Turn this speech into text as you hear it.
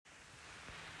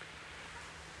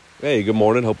Hey, good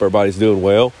morning. Hope everybody's doing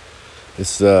well.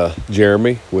 It's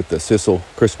Jeremy with the Sissel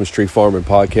Christmas Tree Farming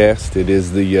Podcast. It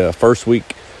is the first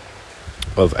week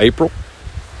of April.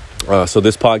 So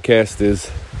this podcast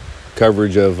is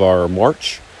coverage of our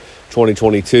March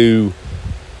 2022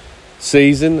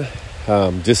 season.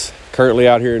 Just currently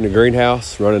out here in the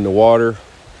greenhouse running the water.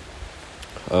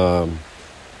 One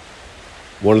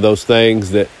of those things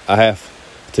that I have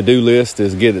to-do list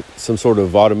is get some sort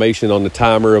of automation on the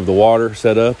timer of the water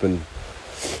set up and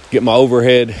get my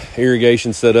overhead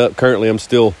irrigation set up. Currently, I'm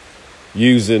still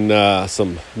using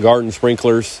some garden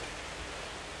sprinklers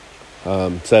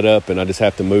set up, and I just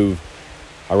have to move.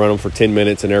 I run them for 10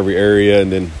 minutes in every area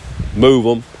and then move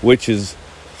them, which is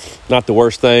not the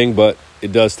worst thing, but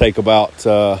it does take about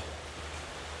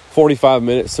 45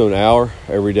 minutes to an hour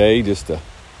every day just to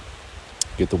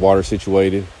get the water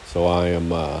situated. So I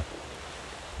am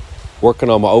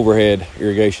working on my overhead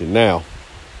irrigation now.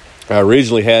 I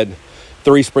originally had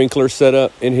 3 sprinklers set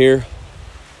up in here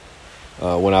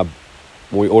when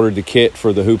we ordered the kit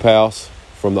for the hoop house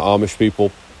from the Amish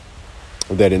people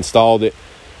that installed it.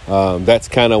 That's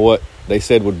kind of what they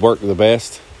said would work the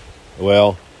best.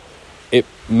 Well, it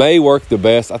may work the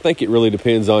best. I think it really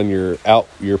depends on your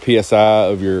PSI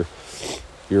of your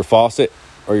faucet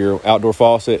or your outdoor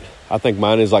faucet. I think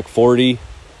mine is like 40.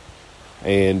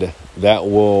 And it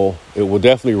will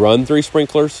definitely run 3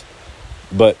 sprinklers,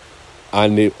 but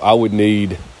I would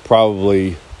need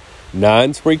probably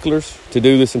 9 sprinklers to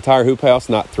do this entire hoop house,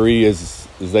 not 3 as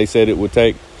they said it would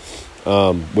take,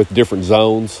 with different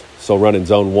zones. So running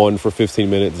zone 1 for 15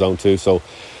 minutes, zone 2. So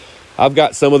I've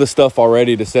got some of the stuff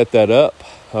already to set that up.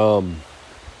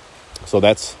 So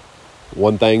that's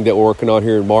one thing that we're working on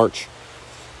here in March.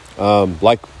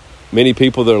 Like many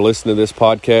people that are listening to this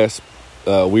podcast,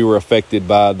 we were affected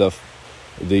by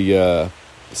the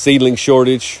seedling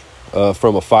shortage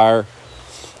from a fire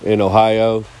in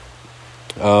Ohio.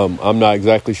 I'm not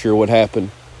exactly sure what happened,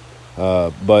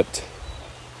 but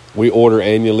we order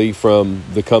annually from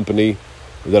the company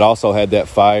that also had that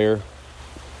fire,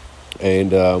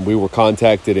 and we were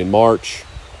contacted in March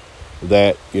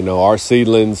that our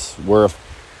seedlings were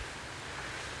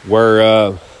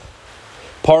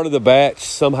part of the batch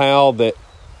somehow that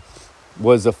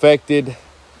was affected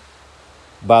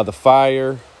by the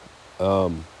fire.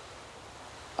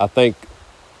 I think,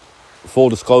 full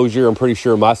disclosure, I'm pretty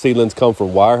sure my seedlings come from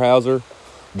Weyerhaeuser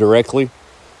directly.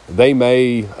 They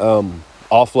may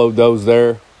offload those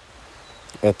there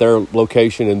at their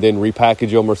location and then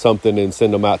repackage them or something and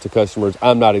send them out to customers.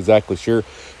 I'm not exactly sure,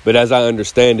 but as I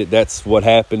understand it, that's what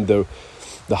happened. The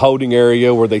holding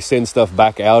area where they send stuff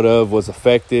back out of was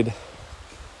affected.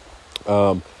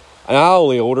 And I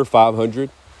only order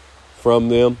 500 from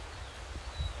them,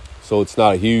 so it's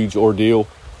not a huge ordeal.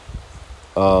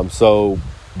 But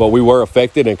we were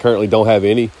affected and currently don't have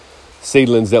any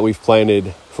seedlings that we've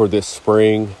planted for this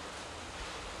spring.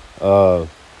 So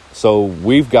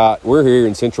we're here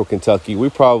in central Kentucky. We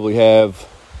probably have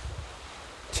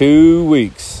 2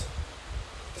 weeks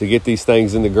to get these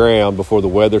things in the ground before the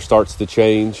weather starts to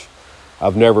change.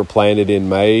 I've never planted in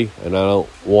May, and I don't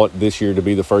want this year to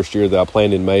be the first year that I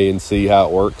plant in May and see how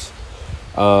it works.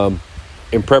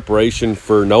 In preparation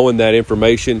for knowing that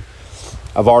information,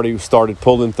 I've already started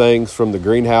pulling things from the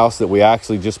greenhouse that we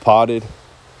actually just potted.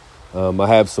 I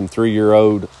have some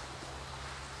 3-year-old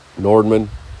Nordman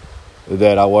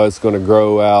that I was going to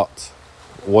grow out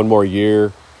one more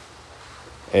year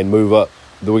and move up.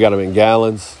 We got them in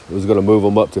gallons. I was going to move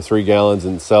them up to 3 gallons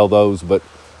and sell those, but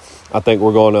I think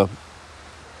we're going to...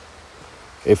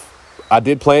 I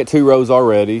did plant 2 rows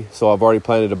already, so I've already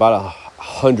planted about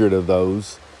 100 of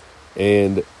those,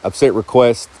 and I've sent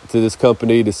requests to this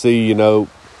company to see, do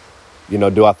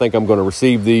I think I'm going to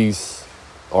receive these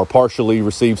or partially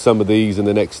receive some of these in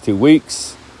the next 2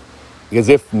 weeks? Because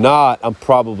if not, I'm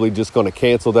probably just going to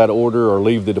cancel that order or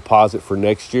leave the deposit for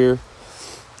next year,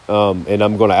 and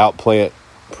I'm going to outplant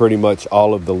pretty much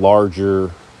all of the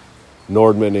larger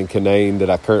Nordman and Canaan that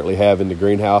I currently have in the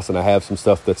greenhouse, and I have some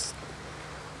stuff that's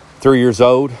 3 years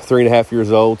old, 3.5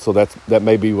 years old. So that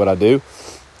may be what I do.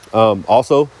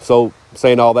 Also, so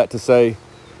saying all that to say,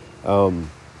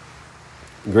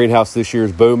 greenhouse this year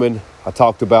is booming. I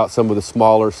talked about some of the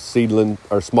smaller seedling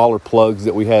or smaller plugs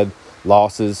that we had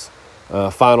losses.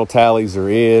 Final tallies are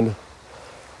in.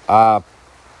 I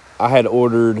had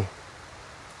ordered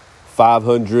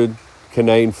 500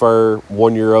 Canaan fir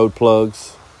 1-year-old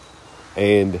plugs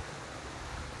and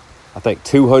I think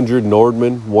 200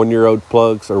 Nordman 1-year-old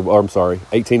plugs,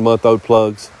 18-month-old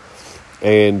plugs.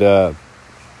 And out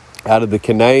of the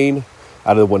Canaan,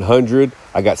 out of the 100,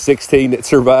 I got 16 that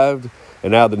survived.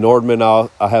 And out of the Nordman,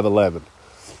 I have 11.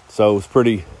 So it's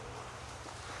pretty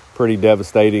pretty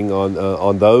devastating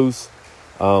on those,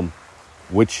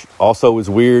 which also is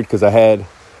weird because I had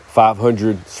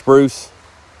 500 spruce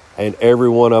and every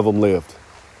one of them lived,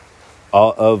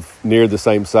 of near the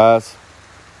same size.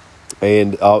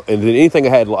 And then anything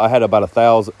I had about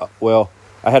 1,000. Well,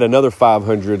 I had another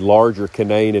 500 larger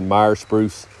Canaan and Meyer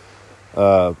spruce,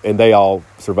 and they all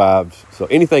survived. So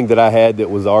anything that I had that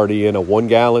was already in a 1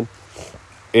 gallon,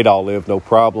 it all lived, no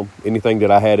problem. Anything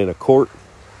that I had in a quart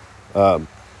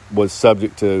was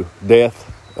subject to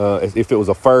death. If it was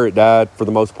a fir, it died for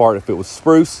the most part. If it was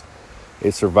spruce,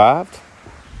 it survived.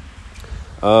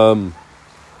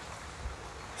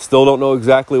 Still don't know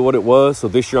exactly what it was. So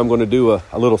this year I'm going to do a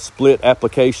little split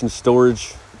application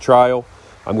storage trial.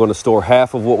 I'm going to store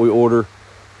half of what we order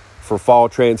for fall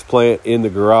transplant in the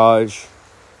garage.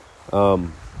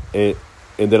 And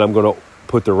then I'm going to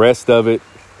put the rest of it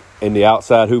in the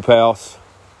outside hoop house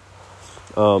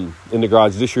in the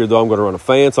garage. This year, though, I'm going to run a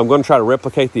fan. So I'm going to try to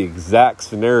replicate the exact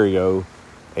scenario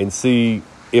and see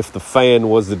if the fan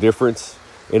was the difference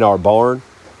in our barn.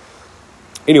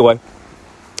 Anyway,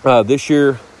 this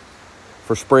year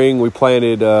for spring, we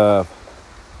planted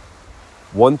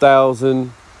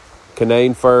 1,000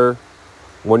 Canaan fir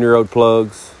 1-year-old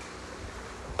plugs,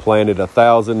 planted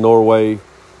 1,000 Norway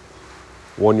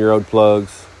 1-year-old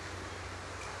plugs.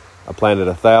 I planted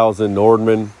 1,000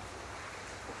 Nordman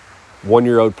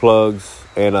 1-year-old plugs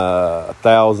and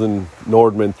 1,000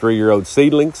 Nordman 3-year-old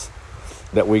seedlings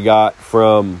that we got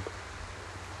from,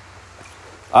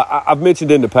 I've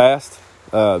mentioned in the past,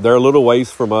 they're a little ways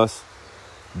from us,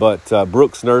 but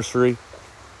Brooks Nursery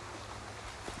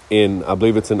I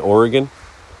believe it's in Oregon,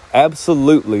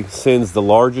 absolutely sends the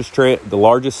largest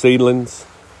seedlings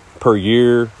per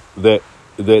year that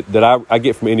I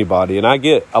get from anybody. And I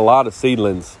get a lot of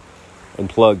seedlings and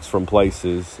plugs from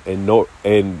places, and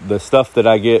the stuff that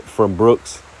I get from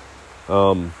Brooks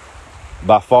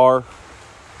by far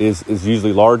is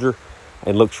usually larger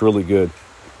and looks really good.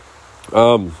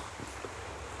 I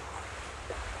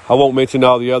won't mention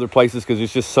all the other places because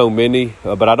it's just so many,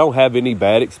 but I don't have any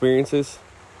bad experiences.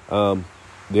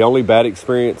 The only bad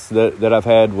experience that I've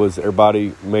had was,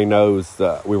 everybody may know, is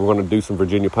we were going to do some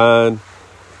Virginia pine,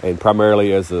 and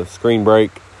primarily as a screen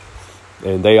break,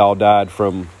 and they all died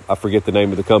from, I forget the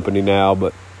name of the company now,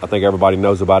 but I think everybody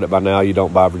knows about it by now. You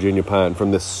don't buy Virginia pine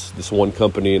from this one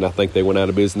company, and I think they went out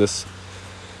of business.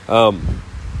 What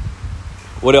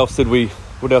else did we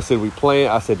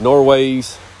plant? I said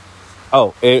Norways.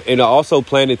 Oh, and I also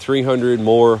planted 300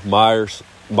 more Meyer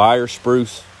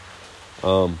spruce.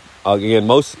 Again,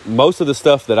 most of the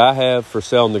stuff that I have for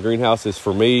sale in the greenhouse is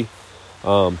for me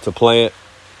to plant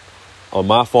on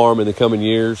my farm in the coming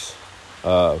years.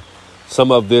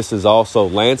 Some of this is also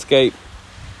landscape.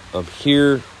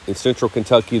 Here in central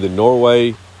Kentucky, the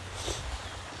Norway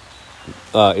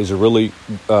is a really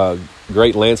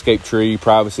great landscape tree.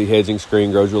 Privacy hedging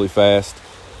screen, grows really fast.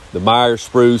 The Meyer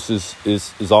spruce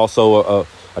is also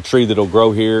a tree that'll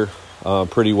grow here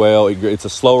pretty well. It's a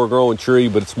slower growing tree,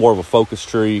 but it's more of a focus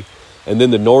tree. And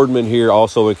then the Nordman here,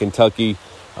 also in Kentucky,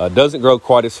 doesn't grow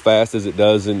quite as fast as it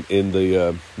does in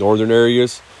the northern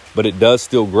areas, but it does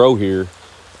still grow here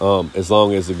as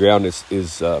long as the ground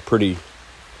is pretty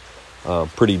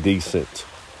decent.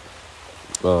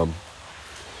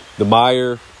 The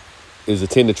Meyer is a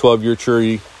 10 to 12 year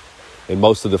tree, and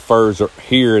most of the firs are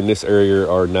here in this area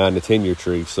are 9 to 10 year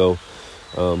trees. So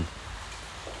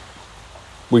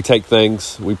we plant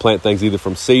things either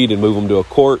from seed and move them to a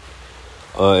quart,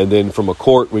 and then from a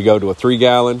quart we go to a 3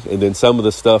 gallon, and then some of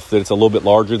the stuff that's a little bit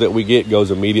larger that we get goes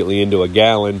immediately into a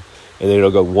gallon, and then it'll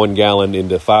go 1 gallon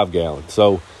into 5 gallon.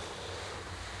 So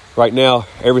right now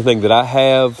everything that I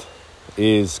have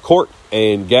is quart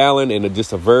and gallon, and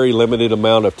just a very limited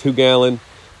amount of 2 gallon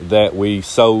that we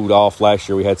sold off last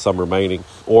year. We had some remaining,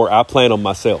 or I plant them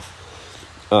myself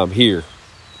here.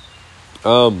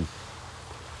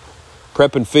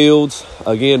 Prepping fields.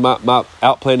 Again, my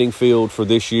outplanting field for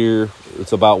this year,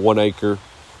 it's about 1 acre.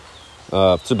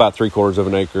 It's about 3/4 of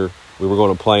an acre. We were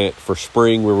going to plant for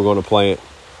spring. We were going to plant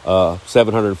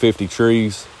 750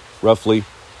 trees roughly,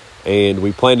 and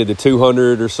we planted the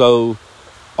 200 or so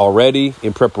already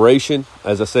in preparation,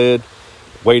 as I said,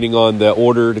 waiting on the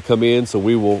order to come in. So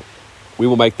we will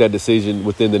make that decision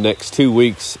within the next 2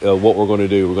 weeks of what we're going to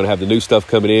do. We're going to have the new stuff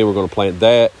coming in. We're going to plant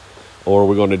that, or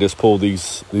we're going to just pull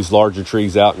these larger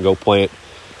trees out and go plant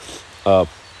 400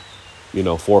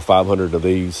 or 500 of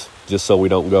these, just so we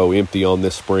don't go empty on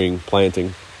this spring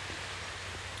planting.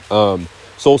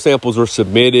 Soil samples were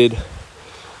submitted.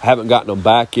 I haven't gotten them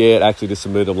back yet. I actually just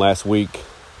submitted them last week.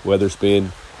 Weather's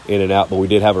been in and out, but we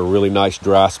did have a really nice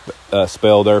dry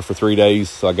spell there for 3 days,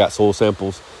 so I got soil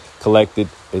samples. collected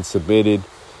and submitted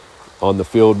on the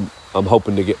field I'm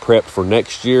hoping to get prepped for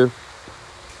next year.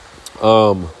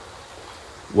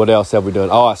 What else have we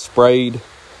done? I sprayed.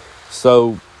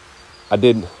 So I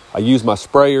used my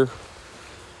sprayer.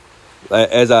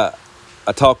 As I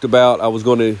talked about, I was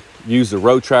going to use the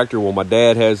road tractor. Well, my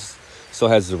dad still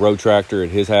has the road tractor at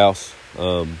his house.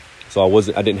 So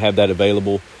I didn't have that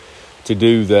available to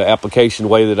do the application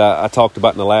way that I talked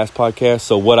about in the last podcast.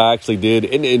 So what I actually did,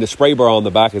 and the spray bar on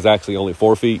the back is actually only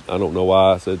 4 feet. I don't know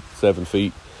why I said 7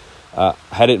 feet. I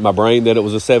had it in my brain that it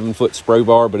was a 7-foot spray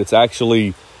bar, but it's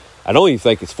actually, I don't even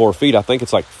think it's 4 feet. I think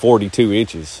it's like 42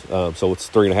 inches. So it's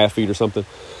 3.5 feet or something.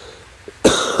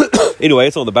 Anyway,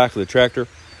 it's on the back of the tractor.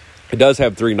 It does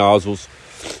have 3 nozzles.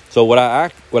 So what I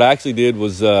actually did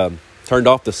was turned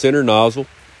off the center nozzle,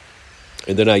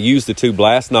 and then I used the 2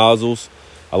 blast nozzles.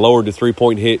 I lowered the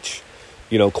 3-point hitch,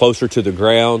 closer to the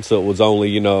ground, so it was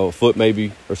only, a foot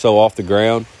maybe or so off the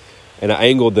ground. And I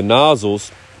angled the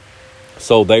nozzles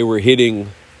so they were hitting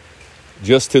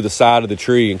just to the side of the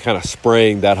tree and kind of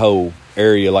spraying that whole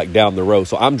area like down the row.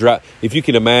 So if you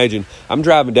can imagine, I'm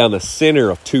driving down the center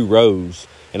of 2 rows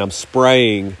and I'm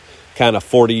spraying kind of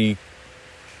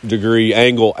 40-degree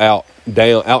angle out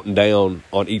and down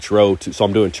on each row. So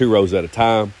I'm doing 2 rows at a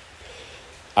time.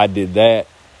 I did that.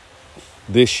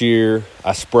 This year,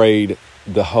 I sprayed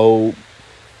the whole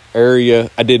area.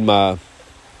 I did my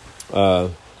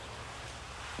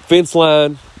fence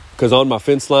line, because on my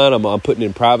fence line, I'm putting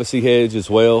in privacy hedge as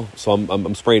well. So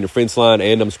I'm spraying the fence line,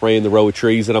 and I'm spraying the row of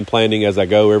trees that I'm planting as I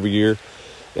go every year.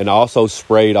 And I also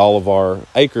sprayed all of our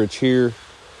acreage here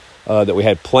that we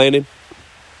had planted.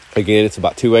 Again, it's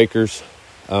about 2 acres.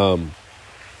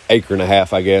 Acre and a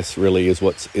half, I guess, really is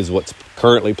what's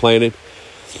currently planted.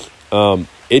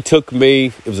 It took me,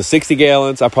 it was a 60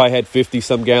 gallons. I probably had 50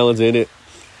 some gallons in it.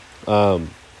 I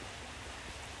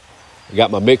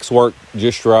got my mix worked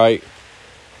just right.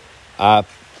 My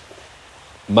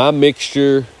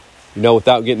mixture,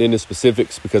 without getting into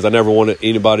specifics, because I never wanted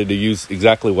anybody to use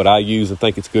exactly what I use and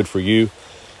think it's good for you.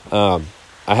 I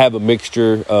have a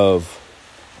mixture of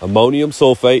ammonium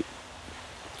sulfate,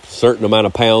 certain amount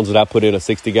of pounds that I put in a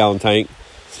 60-gallon tank,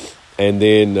 and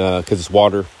then because it's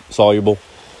water soluble.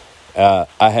 I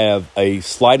have a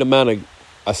slight amount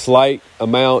of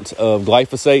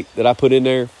glyphosate that I put in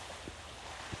there.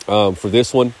 For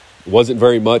this one, it wasn't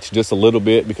very much, just a little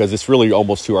bit, because it's really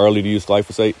almost too early to use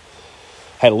glyphosate.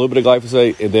 Had a little bit of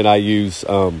glyphosate, and then I use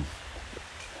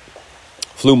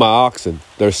flumioxin.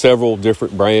 There's several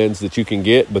different brands that you can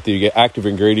get, but the active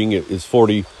ingredient is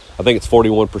 41%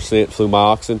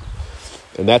 flumioxin,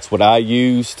 and that's what I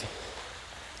used.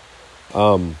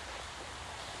 And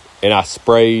I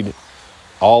sprayed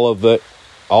all of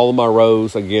my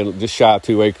rows, again, just shy of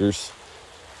 2 acres,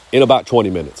 in about 20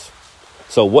 minutes.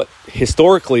 So what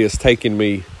historically has taken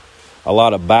me a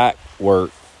lot of back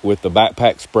work with the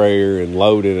backpack sprayer and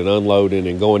loading and unloading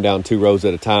and going down 2 rows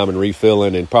at a time and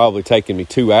refilling, and probably taking me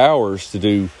 2 hours to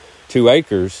do 2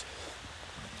 acres,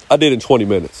 I did in 20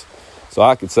 minutes. So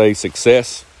I could say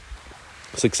success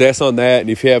on that. And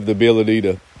if you have the ability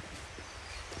to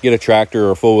get a tractor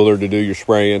or a four-wheeler to do your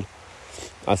spraying,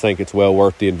 I think it's well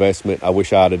worth the investment. I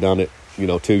wish I'd have done it,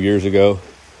 2 years ago.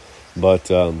 But,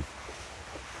 live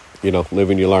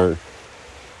and you learn.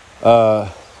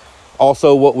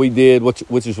 Also, what we did,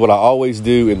 which is what I always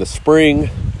do in the spring,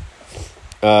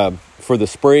 for the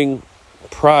spring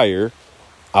prior,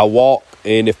 I walk,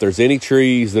 and if there's any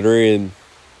trees that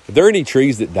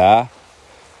die,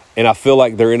 and I feel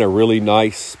like they're in a really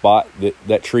nice spot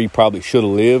that tree probably should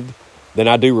have lived, then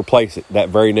I do replace it that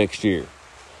very next year.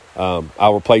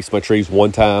 I'll replace my trees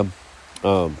one time.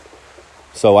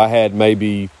 So I had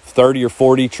maybe 30 or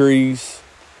 40 trees.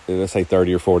 And I say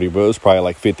 30 or 40, but it was probably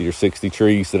like 50 or 60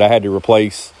 trees that I had to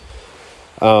replace.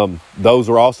 Those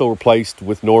were also replaced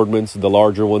with Nordmans, the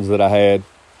larger ones that I had.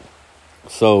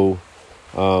 So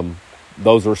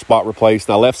those were spot replaced.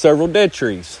 And I left several dead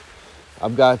trees.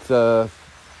 I've got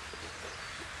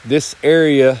this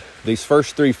area, these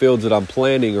first 3 fields that I'm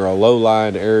planting are a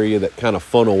low-lying area that kind of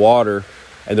funnel water.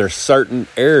 And there's certain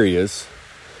areas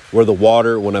where the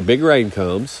water, when a big rain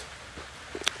comes,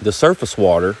 the surface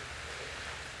water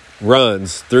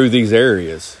runs through these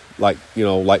areas like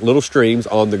little streams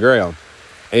on the ground.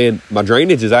 And my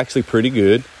drainage is actually pretty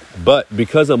good, but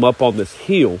because I'm up on this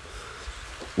hill,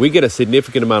 we get a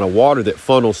significant amount of water that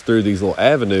funnels through these little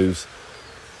avenues.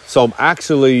 So I'm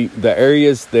actually, the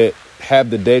areas that have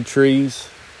the dead trees,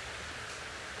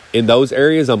 in those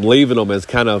areas, I'm leaving them as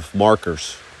kind of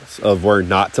markers of where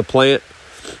not to plant.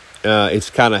 It's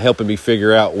kind of helping me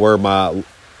figure out where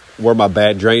my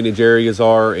bad drainage areas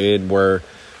are, and where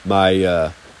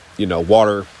my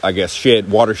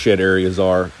watershed areas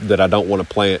are that I don't want to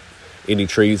plant any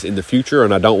trees in the future,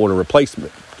 and I don't want to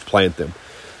plant them.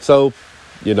 So,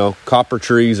 copper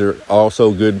trees are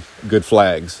also good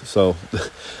flags. So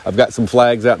I've got some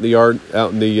flags out in the yard,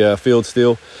 out in the field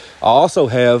still. I also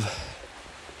have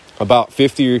about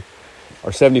 50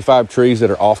 or 75 trees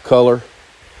that are off color.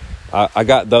 I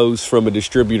got those from a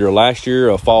distributor last year,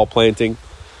 a fall planting,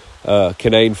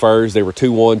 Canadian firs. They were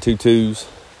 2-1, 2-2s.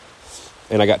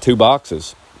 And I got 2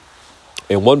 boxes.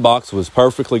 And one box was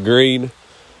perfectly green,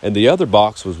 and the other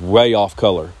box was way off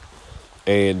color.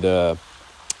 And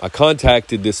I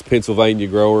contacted this Pennsylvania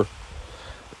grower,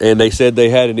 and they said they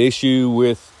had an issue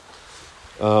with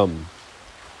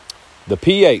the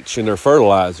pH in their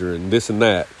fertilizer and this and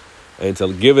that. And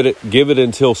to give it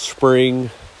until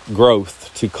spring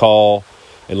growth to call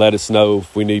and let us know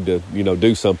if we need to,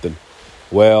 do something.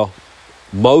 Well,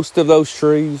 most of those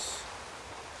trees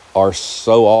are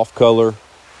so off color,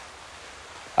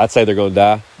 I'd say they're going to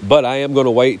die. But I am going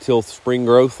to wait till spring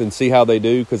growth and see how they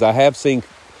do, because I have seen,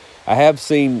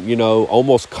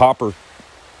 almost copper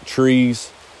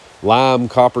trees, lime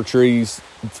copper trees,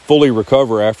 fully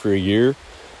recover after a year.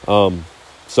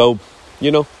 So,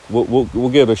 we'll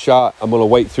give it a shot. I'm going to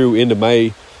wait through into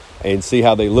May and see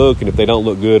how they look. And if they don't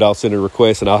look good, I'll send a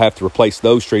request, and I'll have to replace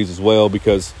those trees as well,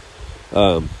 because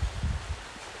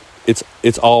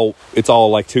it's all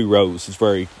like 2 rows. It's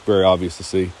very, very obvious to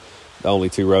see the only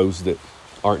 2 rows that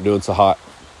aren't doing so hot.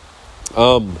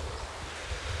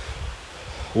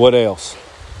 What else?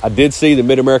 I did see the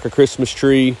Mid-America Christmas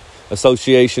Tree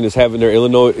Association is going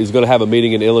to have a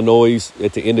meeting in Illinois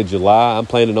at the end of July. I'm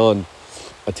planning on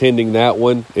attending that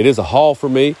one. It is a haul for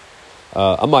me.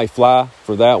 I might fly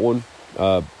for that one.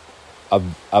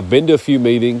 I've been to a few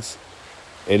meetings,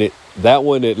 and that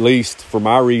one, at least for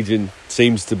my region,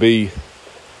 seems to be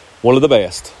one of the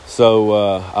best. So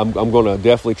I'm going to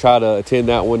definitely try to attend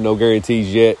that one. No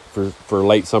guarantees yet for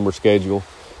late summer schedule,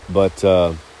 but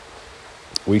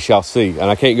we shall see. And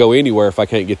I can't go anywhere if I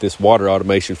can't get this water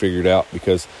automation figured out,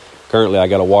 because currently I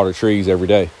got to water trees every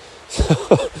day.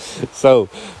 So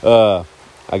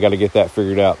I got to get that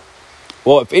figured out.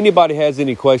 Well, if anybody has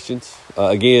any questions,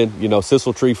 again,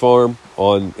 Sissel Tree Farm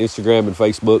on Instagram and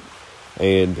Facebook,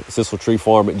 and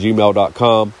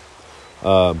sisseltreefarm@gmail.com.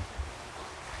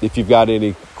 If you've got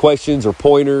any questions or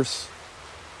pointers,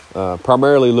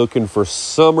 primarily looking for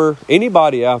summer,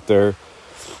 anybody out there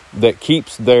that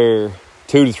keeps their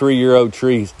 2 to 3 year old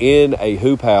trees in a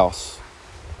hoop house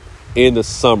in the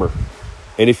summer,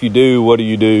 and if you do, what do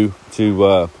you do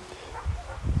to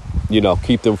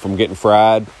keep them from getting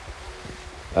fried?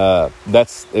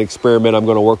 That's an experiment I'm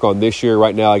going to work on this year.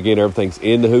 Right now, again, everything's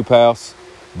in the hoop house,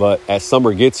 but as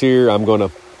summer gets here, I'm going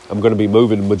to be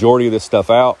moving the majority of this stuff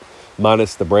out,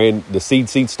 minus the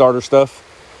seed starter stuff.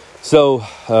 So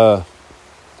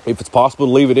if it's possible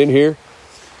to leave it in here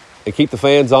and keep the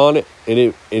fans on it,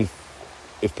 and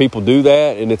if people do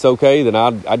that and it's okay, then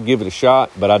I'd give it a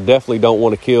shot. But I definitely don't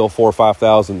want to kill 4,000 or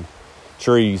 5,000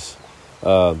 trees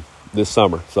this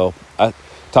summer. So I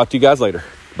talk to you guys later.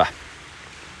 Bye.